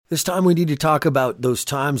This time we need to talk about those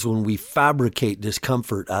times when we fabricate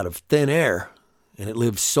discomfort out of thin air and it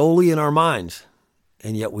lives solely in our minds,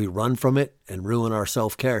 and yet we run from it and ruin our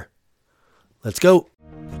self-care. Let's go.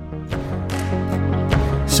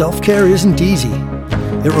 Self-care isn't easy.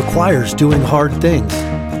 It requires doing hard things.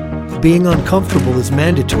 Being uncomfortable is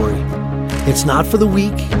mandatory. It's not for the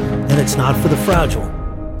weak and it's not for the fragile.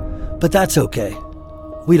 But that's okay.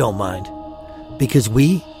 We don't mind because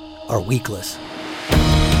we are weakless.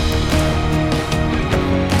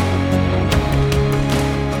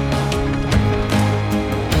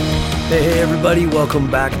 Hey everybody,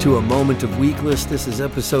 welcome back to A Moment of Weakless. This is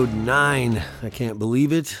episode 9. I can't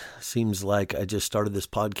believe it. Seems like I just started this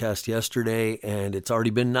podcast yesterday and it's already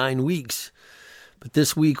been 9 weeks. But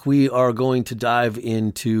this week we are going to dive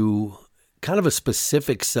into kind of a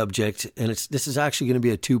specific subject, and this is actually going to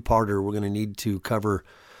be a two-parter. We're going to need to cover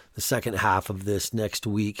the second half of this next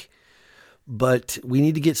week. But we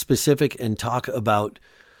need to get specific and talk about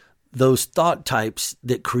those thought types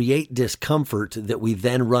that create discomfort that we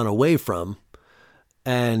then run away from,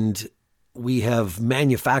 and we have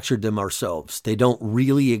manufactured them ourselves. They don't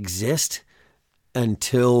really exist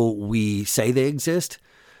until we say they exist.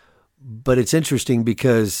 But it's interesting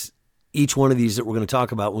because each one of these that we're going to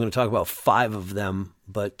talk about 5 of them,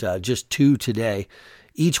 but just 2 today.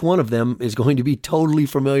 Each one of them is going to be totally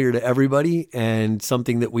familiar to everybody and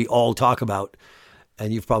something that we all talk about.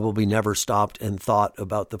 And you've probably never stopped and thought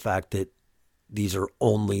about the fact that these are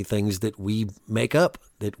only things that we make up,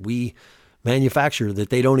 that we manufacture, that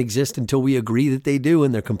they don't exist until we agree that they do,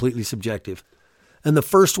 and they're completely subjective. And the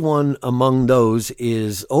first one among those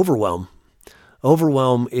is overwhelm.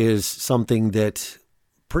 Overwhelm is something that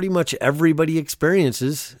pretty much everybody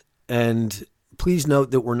experiences. And please note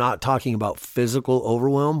that we're not talking about physical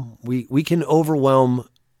overwhelm. We can overwhelm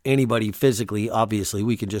anybody physically. Obviously,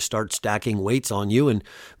 we can just start stacking weights on you and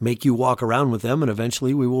make you walk around with them. And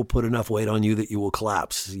eventually we will put enough weight on you that you will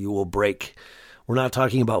collapse. You will break. We're not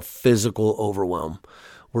talking about physical overwhelm.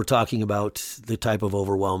 We're talking about the type of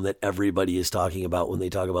overwhelm that everybody is talking about when they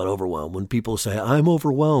talk about overwhelm. When people say, I'm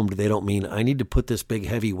overwhelmed, they don't mean I need to put this big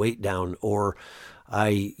heavy weight down, or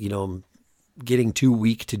I'm getting too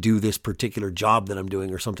weak to do this particular job that I'm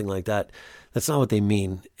doing or something like that. That's not what they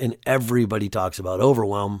mean. And everybody talks about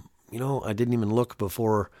overwhelm. I didn't even look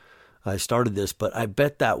before I started this, but I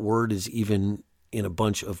bet that word is even in a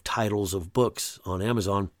bunch of titles of books on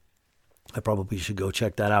Amazon. I probably should go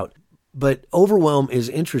check that out. But overwhelm is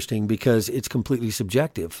interesting because it's completely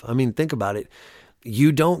subjective. I mean, think about it.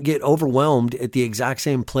 You don't get overwhelmed at the exact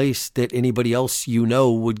same place that anybody else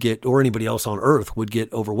would get, or anybody else on earth would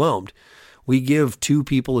get overwhelmed. We give 2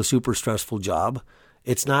 people a super stressful job.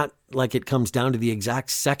 It's not like it comes down to the exact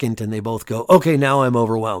second and they both go, okay, now I'm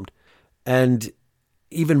overwhelmed. And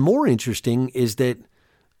even more interesting is that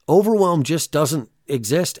overwhelm just doesn't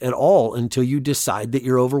exist at all until you decide that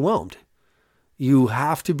you're overwhelmed. You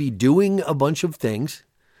have to be doing a bunch of things.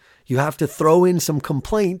 You have to throw in some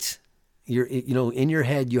complaints. In your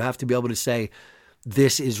head, you have to be able to say,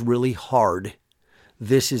 this is really hard.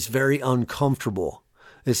 This is very uncomfortable.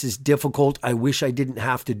 This is difficult. I wish I didn't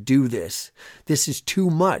have to do this. This is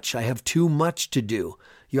too much. I have too much to do.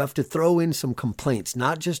 You have to throw in some complaints,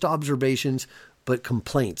 not just observations, but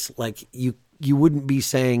complaints. Like you wouldn't be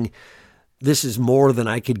saying, this is more than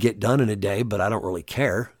I could get done in a day, but I don't really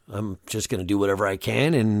care. I'm just going to do whatever I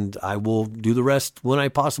can, and I will do the rest when I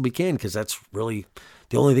possibly can, because that's really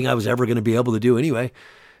the only thing I was ever going to be able to do anyway.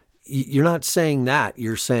 You're not saying that.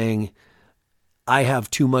 You're saying, I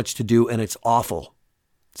have too much to do and it's awful.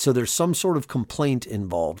 So there's some sort of complaint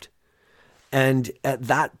involved. And at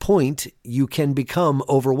that point, you can become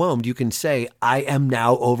overwhelmed. You can say, I am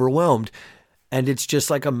now overwhelmed. And it's just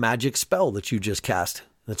like a magic spell that you just cast.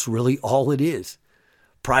 That's really all it is.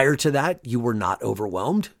 Prior to that, you were not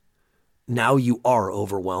overwhelmed. Now you are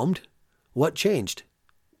overwhelmed. What changed?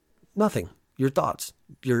 Nothing. Your thoughts,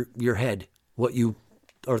 your head, what you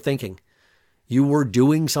are thinking. You were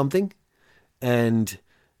doing something and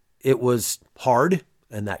it was hard.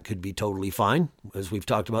 And that could be totally fine. As we've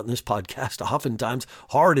talked about in this podcast, oftentimes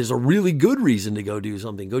hard is a really good reason to go do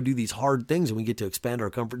something. Go do these hard things and we get to expand our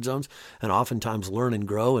comfort zones and oftentimes learn and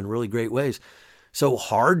grow in really great ways. So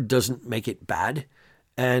hard doesn't make it bad.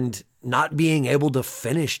 And not being able to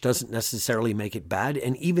finish doesn't necessarily make it bad.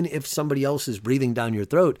 And even if somebody else is breathing down your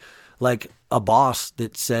throat, like a boss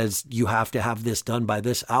that says you have to have this done by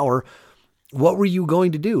this hour, what were you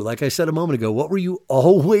going to do? Like I said a moment ago, what were you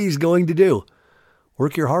always going to do?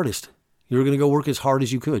 Work your hardest. You were going to go work as hard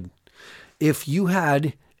as you could. If you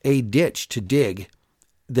had a ditch to dig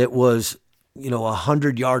that was,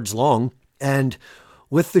 100 yards long, and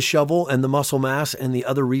With the shovel and the muscle mass and the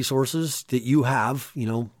other resources that you have,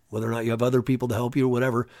 whether or not you have other people to help you or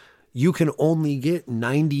whatever, you can only get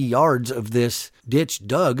 90 yards of this ditch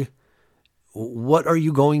dug. What are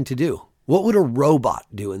you going to do? What would a robot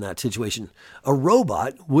do in that situation? A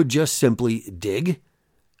robot would just simply dig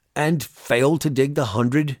and fail to dig the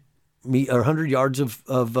 100 yards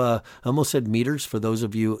of I almost said meters for those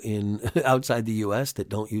of you outside the U.S. that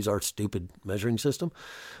don't use our stupid measuring system.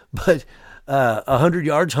 But 100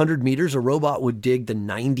 yards, 100 meters, a robot would dig the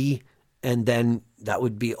 90, and then that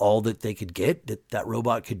would be all that they could get, that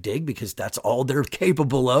robot could dig, because that's all they're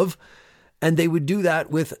capable of. And they would do that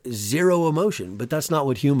with zero emotion, but that's not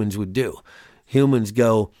what humans would do. Humans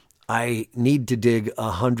go, I need to dig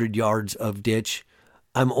 100 yards of ditch.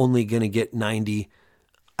 I'm only going to get 90.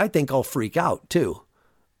 I think I'll freak out too.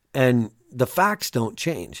 And the facts don't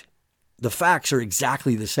change. The facts are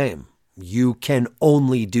exactly the same. You can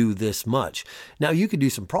only do this much. Now, you could do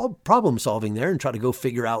some problem solving there and try to go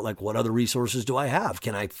figure out, like, what other resources do I have?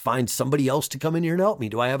 Can I find somebody else to come in here and help me?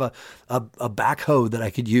 Do I have a backhoe that I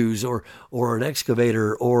could use, or an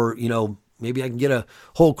excavator, or, maybe I can get a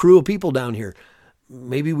whole crew of people down here.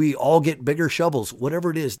 Maybe we all get bigger shovels,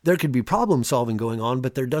 whatever it is. There could be problem solving going on,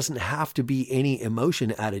 but there doesn't have to be any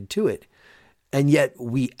emotion added to it. And yet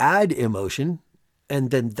we add emotion,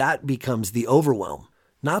 and then that becomes the overwhelm.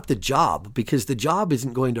 Not the job, because the job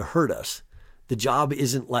isn't going to hurt us. The job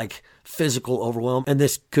isn't like physical overwhelm. And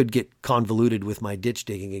this could get convoluted with my ditch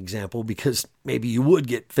digging example, because maybe you would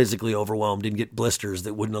get physically overwhelmed and get blisters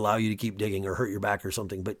that wouldn't allow you to keep digging or hurt your back or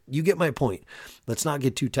something. But you get my point. Let's not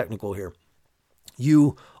get too technical here.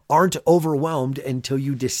 You aren't overwhelmed until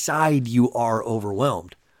you decide you are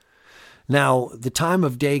overwhelmed. Now, the time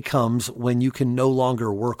of day comes when you can no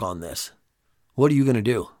longer work on this. What are you going to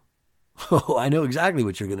do? Oh, I know exactly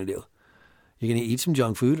what you're going to do. You're going to eat some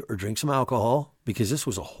junk food or drink some alcohol, because this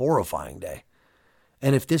was a horrifying day.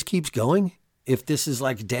 And if this keeps going, if this is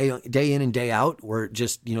like day in and day out, where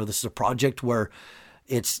just, this is a project where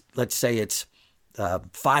let's say it's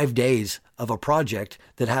 5 days of a project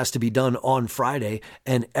that has to be done on Friday,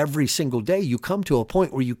 and every single day you come to a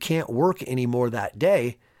point where you can't work anymore that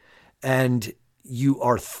day, and you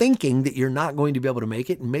are thinking that you're not going to be able to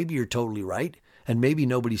make it, and maybe you're totally right. And maybe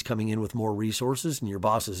nobody's coming in with more resources, and your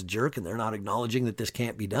boss is a jerk and they're not acknowledging that this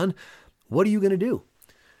can't be done. What are you going to do?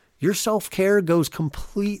 Your self-care goes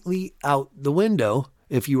completely out the window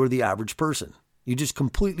if you are the average person. You just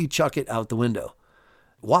completely chuck it out the window.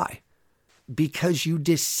 Why? Because you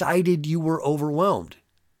decided you were overwhelmed.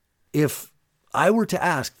 If I were to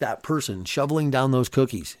ask that person shoveling down those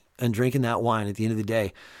cookies and drinking that wine at the end of the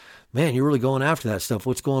day, man, you're really going after that stuff.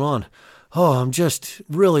 What's going on? Oh, I'm just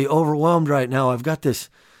really overwhelmed right now. I've got this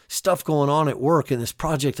stuff going on at work and this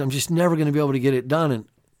project. I'm just never going to be able to get it done. And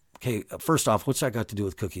okay, first off, what's that got to do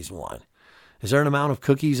with cookies and wine? Is there an amount of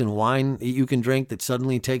cookies and wine that you can drink that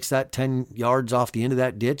suddenly takes that 10 yards off the end of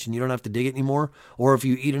that ditch and you don't have to dig it anymore? Or if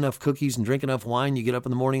you eat enough cookies and drink enough wine, you get up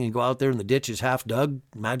in the morning and go out there and the ditch is half dug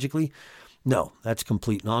magically? No, that's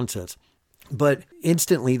complete nonsense. But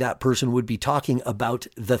instantly that person would be talking about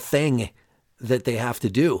the thing that they have to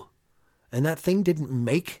do. And that thing didn't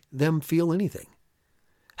make them feel anything.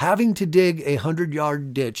 Having to dig a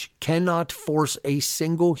 100-yard ditch cannot force a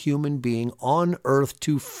single human being on earth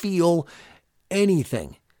to feel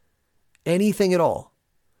anything at all.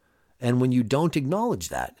 And when you don't acknowledge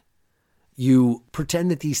that, you pretend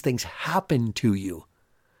that these things happen to you.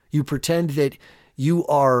 You pretend that you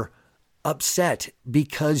are upset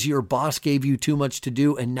because your boss gave you too much to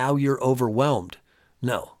do and now you're overwhelmed.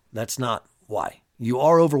 No, that's not why. You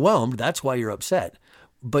are overwhelmed. That's why you're upset.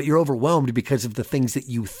 But you're overwhelmed because of the things that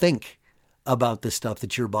you think about the stuff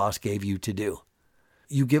that your boss gave you to do.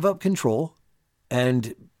 You give up control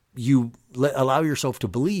and you allow yourself to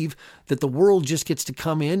believe that the world just gets to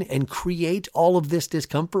come in and create all of this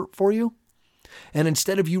discomfort for you. And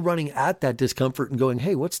instead of you running at that discomfort and going,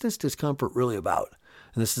 hey, what's this discomfort really about?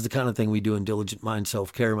 And this is the kind of thing we do in Diligent Mind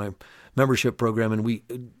Self-Care, my membership program. And we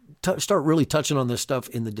start really touching on this stuff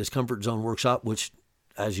in the Discomfort Zone workshop, which,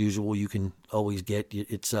 as usual, you can always get.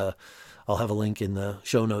 It's I'll have a link in the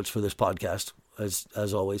show notes for this podcast,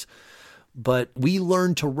 as always. But we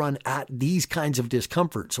learn to run at these kinds of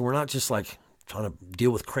discomfort. So we're not just like trying to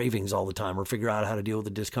deal with cravings all the time or figure out how to deal with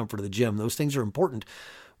the discomfort of the gym. Those things are important,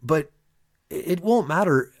 but it won't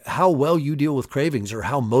matter how well you deal with cravings or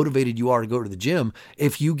how motivated you are to go to the gym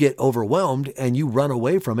if you get overwhelmed and you run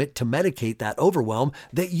away from it to medicate that overwhelm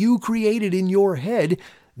that you created in your head.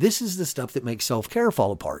 This is the stuff that makes self-care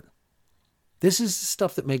fall apart. This is the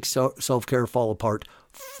stuff that makes self-care fall apart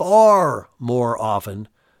far more often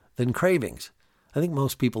than cravings. I think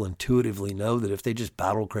most people intuitively know that if they just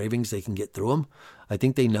battle cravings, they can get through them. I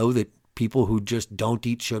think they know that people who just don't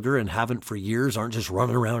eat sugar and haven't for years aren't just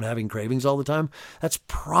running around having cravings all the time. That's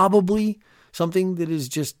probably something that is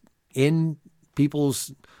just in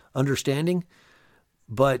people's understanding,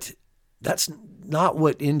 but that's not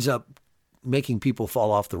what ends up making people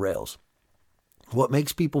fall off the rails. What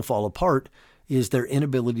makes people fall apart is their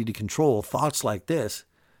inability to control thoughts like this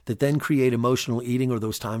that then create emotional eating, or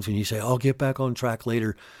those times when you say, I'll get back on track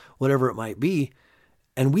later, whatever it might be.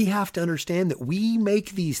 And we have to understand that we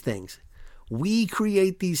make these things. We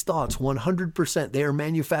create these thoughts 100%. They are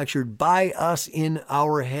manufactured by us in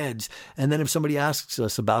our heads. And then if somebody asks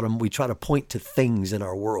us about them, we try to point to things in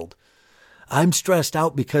our world. I'm stressed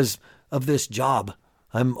out because of this job.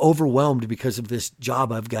 I'm overwhelmed because of this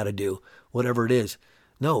job I've got to do, whatever it is.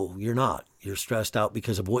 No, you're not. You're stressed out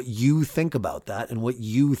because of what you think about that. And what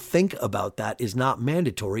you think about that is not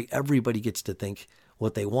mandatory. Everybody gets to think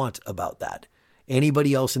what they want about that.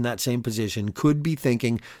 Anybody else in that same position could be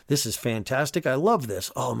thinking, this is fantastic. I love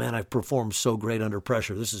this. Oh man, I've performed so great under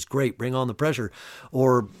pressure. This is great. Bring on the pressure.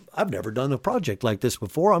 Or I've never done a project like this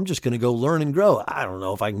before. I'm just going to go learn and grow. I don't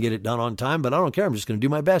know if I can get it done on time, but I don't care. I'm just going to do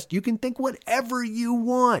my best. You can think whatever you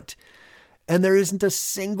want. And there isn't a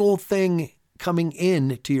single thing coming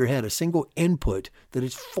in to your head, a single input that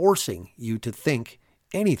is forcing you to think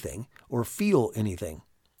anything or feel anything.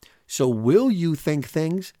 So will you think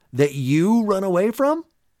things that you run away from?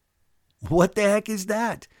 What the heck is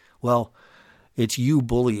that? Well, it's you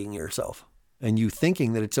bullying yourself and you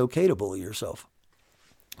thinking that it's okay to bully yourself.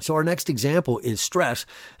 So our next example is stress.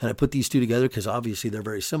 And I put these two together because obviously they're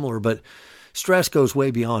very similar, but stress goes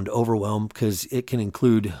way beyond overwhelm because it can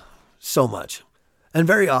include so much. And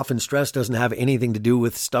very often stress doesn't have anything to do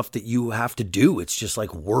with stuff that you have to do. It's just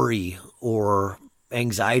like worry or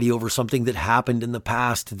anxiety over something that happened in the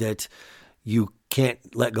past that you can't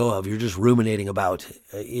let go of. You're just ruminating about.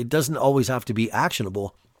 It doesn't always have to be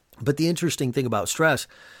actionable. But the interesting thing about stress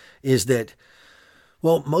is that,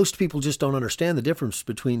 well, most people just don't understand the difference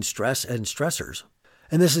between stress and stressors.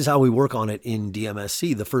 And this is how we work on it in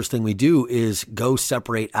DMSC. The first thing we do is go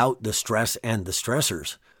separate out the stress and the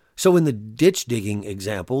stressors. So in the ditch digging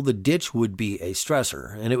example, the ditch would be a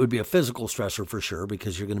stressor, and it would be a physical stressor for sure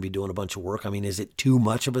because you're going to be doing a bunch of work. I mean, is it too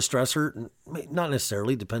much of a stressor? Not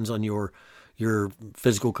necessarily. It depends on your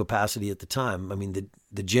physical capacity at the time. I mean,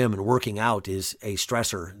 the gym and working out is a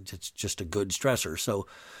stressor. It's just a good stressor. So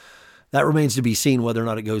that remains to be seen whether or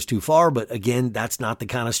not it goes too far. But again, that's not the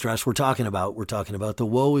kind of stress we're talking about. We're talking about the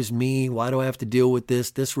woe is me. Why do I have to deal with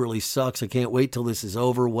this? This really sucks. I can't wait till this is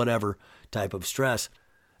over, whatever type of stress.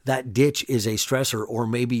 That ditch is a stressor, or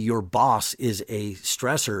maybe your boss is a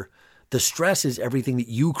stressor. The stress is everything that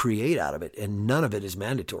you create out of it, and none of it is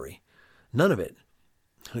mandatory. None of it.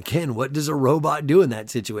 Again, what does a robot do in that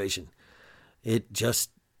situation? It just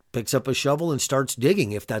picks up a shovel and starts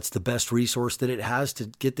digging if that's the best resource that it has to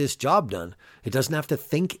get this job done. It doesn't have to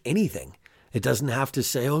think anything. It doesn't have to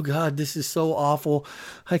say, oh God, this is so awful.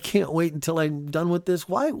 I can't wait until I'm done with this.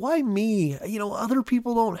 Why me? You know, other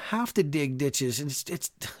people don't have to dig ditches.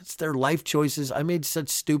 It's their life choices. I made such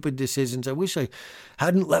stupid decisions. I wish I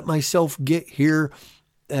hadn't let myself get here.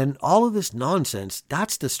 And all of this nonsense,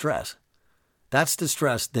 that's the stress. That's the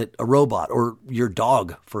stress that a robot or your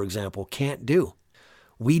dog, for example, can't do.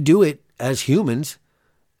 We do it as humans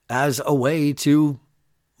as a way to,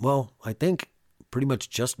 well, I think, pretty much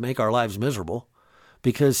just make our lives miserable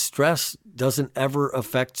because stress doesn't ever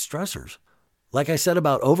affect stressors. Like I said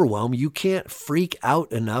about overwhelm, you can't freak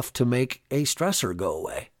out enough to make a stressor go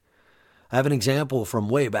away. I have an example from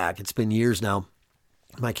way back. It's been years now.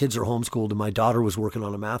 My kids are homeschooled and my daughter was working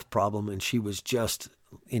on a math problem and she was just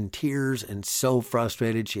in tears and so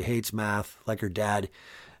frustrated. She hates math like her dad.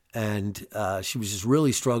 And she was just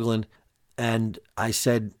really struggling. And I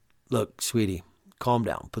said, look, sweetie, calm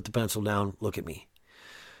down, put the pencil down, look at me.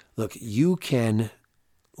 Look, you can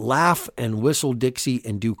laugh and whistle Dixie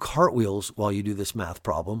and do cartwheels while you do this math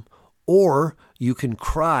problem, or you can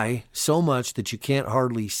cry so much that you can't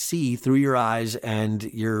hardly see through your eyes and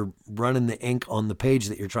you're running the ink on the page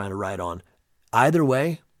that you're trying to write on. Either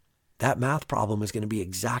way, that math problem is going to be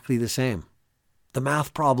exactly the same. The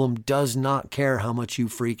math problem does not care how much you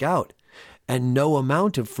freak out, and no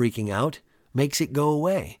amount of freaking out makes it go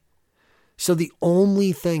away. So the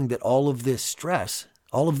only thing that all of this stress,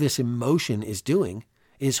 all of this emotion is doing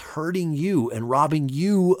is hurting you and robbing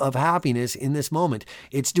you of happiness in this moment.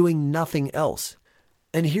 It's doing nothing else.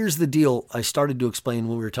 And here's the deal I started to explain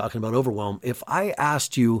when we were talking about overwhelm. If I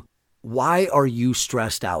asked you, why are you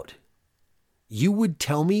stressed out? You would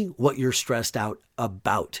tell me what you're stressed out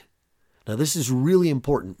about. Now, this is really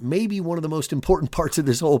important. Maybe one of the most important parts of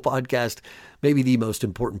this whole podcast, maybe the most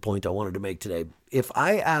important point I wanted to make today. If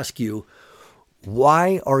I ask you,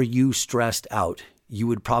 why are you stressed out? You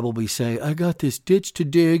would probably say, I got this ditch to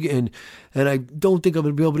dig and I don't think I'm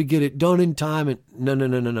going to be able to get it done in time. And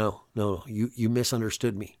no, you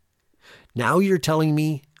misunderstood me. Now you're telling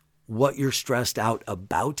me what you're stressed out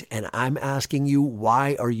about, and I'm asking you,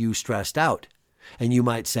 why are you stressed out? And you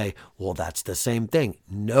might say, well, that's the same thing.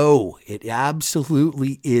 No, it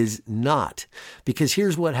absolutely is not. Because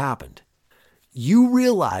here's what happened. You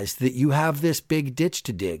realize that you have this big ditch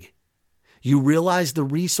to dig. You realize the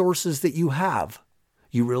resources that you have.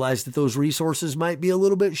 You realize that those resources might be a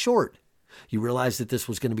little bit short. You realize that this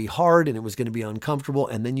was going to be hard and it was going to be uncomfortable.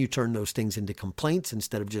 And then you turn those things into complaints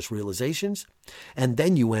instead of just realizations. And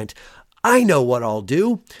then you went, I know what I'll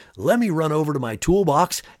do. Let me run over to my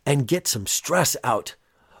toolbox and get some stress out.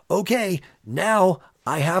 Okay, now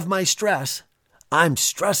I have my stress. I'm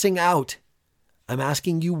stressing out. I'm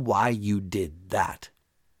asking you why you did that.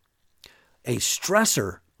 A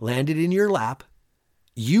stressor landed in your lap.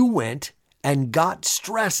 You went and got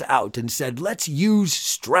stress out and said, let's use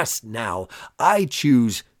stress now. I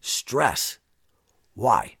choose stress.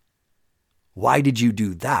 Why? Why did you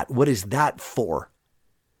do that? What is that for?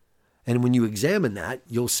 And when you examine that,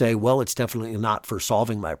 you'll say, well, it's definitely not for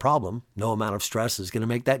solving my problem. No amount of stress is going to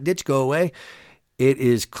make that ditch go away. It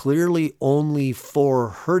is clearly only for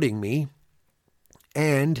hurting me.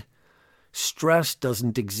 And stress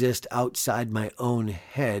doesn't exist outside my own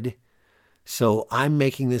head. So I'm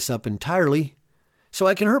making this up entirely so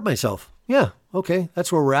I can hurt myself. Yeah, okay,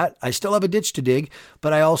 that's where we're at. I still have a ditch to dig,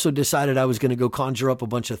 but I also decided I was going to go conjure up a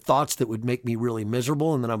bunch of thoughts that would make me really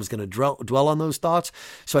miserable, and then I was going to dwell on those thoughts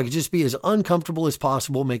so I could just be as uncomfortable as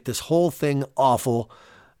possible, make this whole thing awful.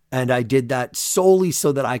 And I did that solely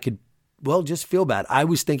so that I could, well, just feel bad. I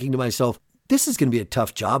was thinking to myself, this is going to be a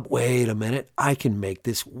tough job. Wait a minute, I can make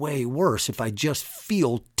this way worse if I just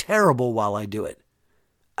feel terrible while I do it.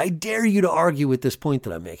 I dare you to argue with this point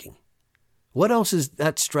that I'm making. What else is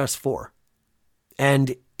that stress for?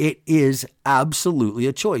 And it is absolutely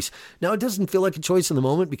a choice. Now, it doesn't feel like a choice in the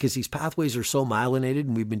moment because these pathways are so myelinated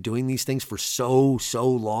and we've been doing these things for so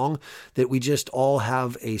long that we just all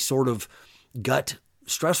have a sort of gut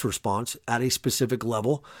stress response at a specific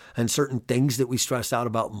level and certain things that we stress out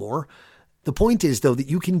about more. The point is, though, that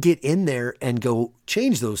you can get in there and go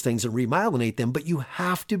change those things and remyelinate them, but you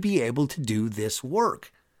have to be able to do this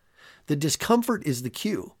work. The discomfort is the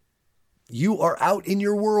cue. You are out in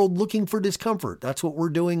your world looking for discomfort. That's what we're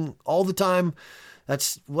doing all the time.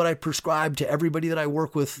 That's what I prescribe to everybody that I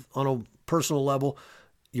work with on a personal level.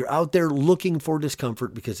 You're out there looking for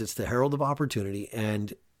discomfort because it's the herald of opportunity.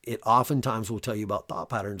 And it oftentimes will tell you about thought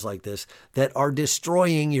patterns like this that are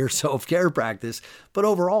destroying your self-care practice. But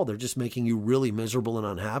overall, they're just making you really miserable and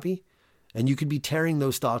unhappy. And you could be tearing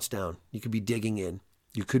those thoughts down. You could be digging in.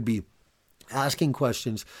 You could be asking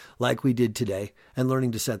questions like we did today and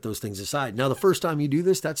learning to set those things aside. Now, the first time you do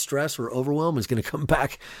this, that stress or overwhelm is going to come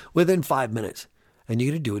back within 5 minutes and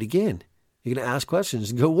you're going to do it again. You're going to ask questions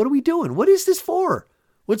and go, what are we doing? What is this for?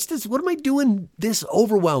 What's this? What am I doing this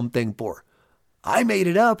overwhelm thing for? I made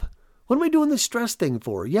it up. What am I doing this stress thing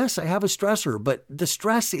for? Yes, I have a stressor, but the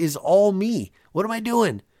stress is all me. What am I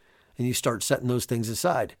doing? And you start setting those things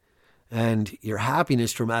aside and your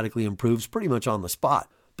happiness dramatically improves pretty much on the spot.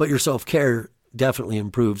 But your self-care definitely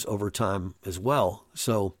improves over time as well.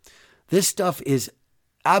 So this stuff is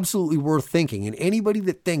absolutely worth thinking. And anybody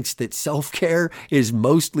that thinks that self-care is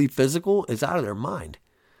mostly physical is out of their mind.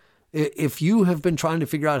 If you have been trying to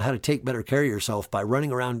figure out how to take better care of yourself by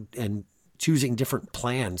running around and choosing different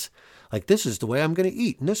plans, like this is the way I'm going to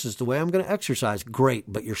eat and this is the way I'm going to exercise, great,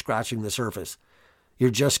 but you're scratching the surface. You're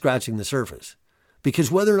just scratching the surface. Because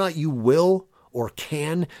whether or not you will or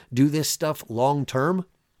can do this stuff long-term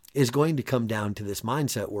is going to come down to this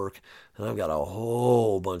mindset work. And I've got a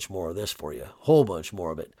whole bunch more of this for you, a whole bunch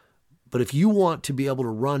more of it. But if you want to be able to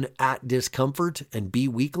run at discomfort and be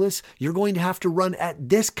weakless, you're going to have to run at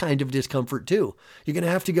this kind of discomfort too. You're going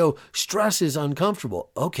to have to go, stress is uncomfortable.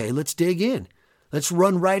 Okay, let's dig in. Let's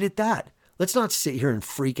run right at that. Let's not sit here and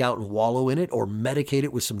freak out and wallow in it or medicate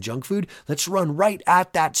it with some junk food. Let's run right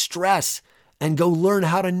at that stress and go learn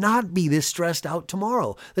how to not be this stressed out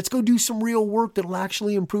tomorrow. Let's go do some real work that'll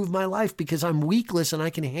actually improve my life because I'm weakless and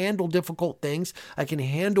I can handle difficult things. I can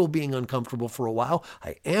handle being uncomfortable for a while.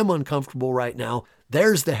 I am uncomfortable right now.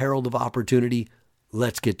 There's the herald of opportunity.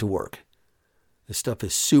 Let's get to work. This stuff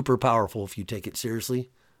is super powerful if you take it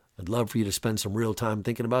seriously. I'd love for you to spend some real time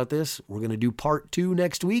thinking about this. We're going to do part 2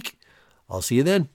 next week. I'll see you then.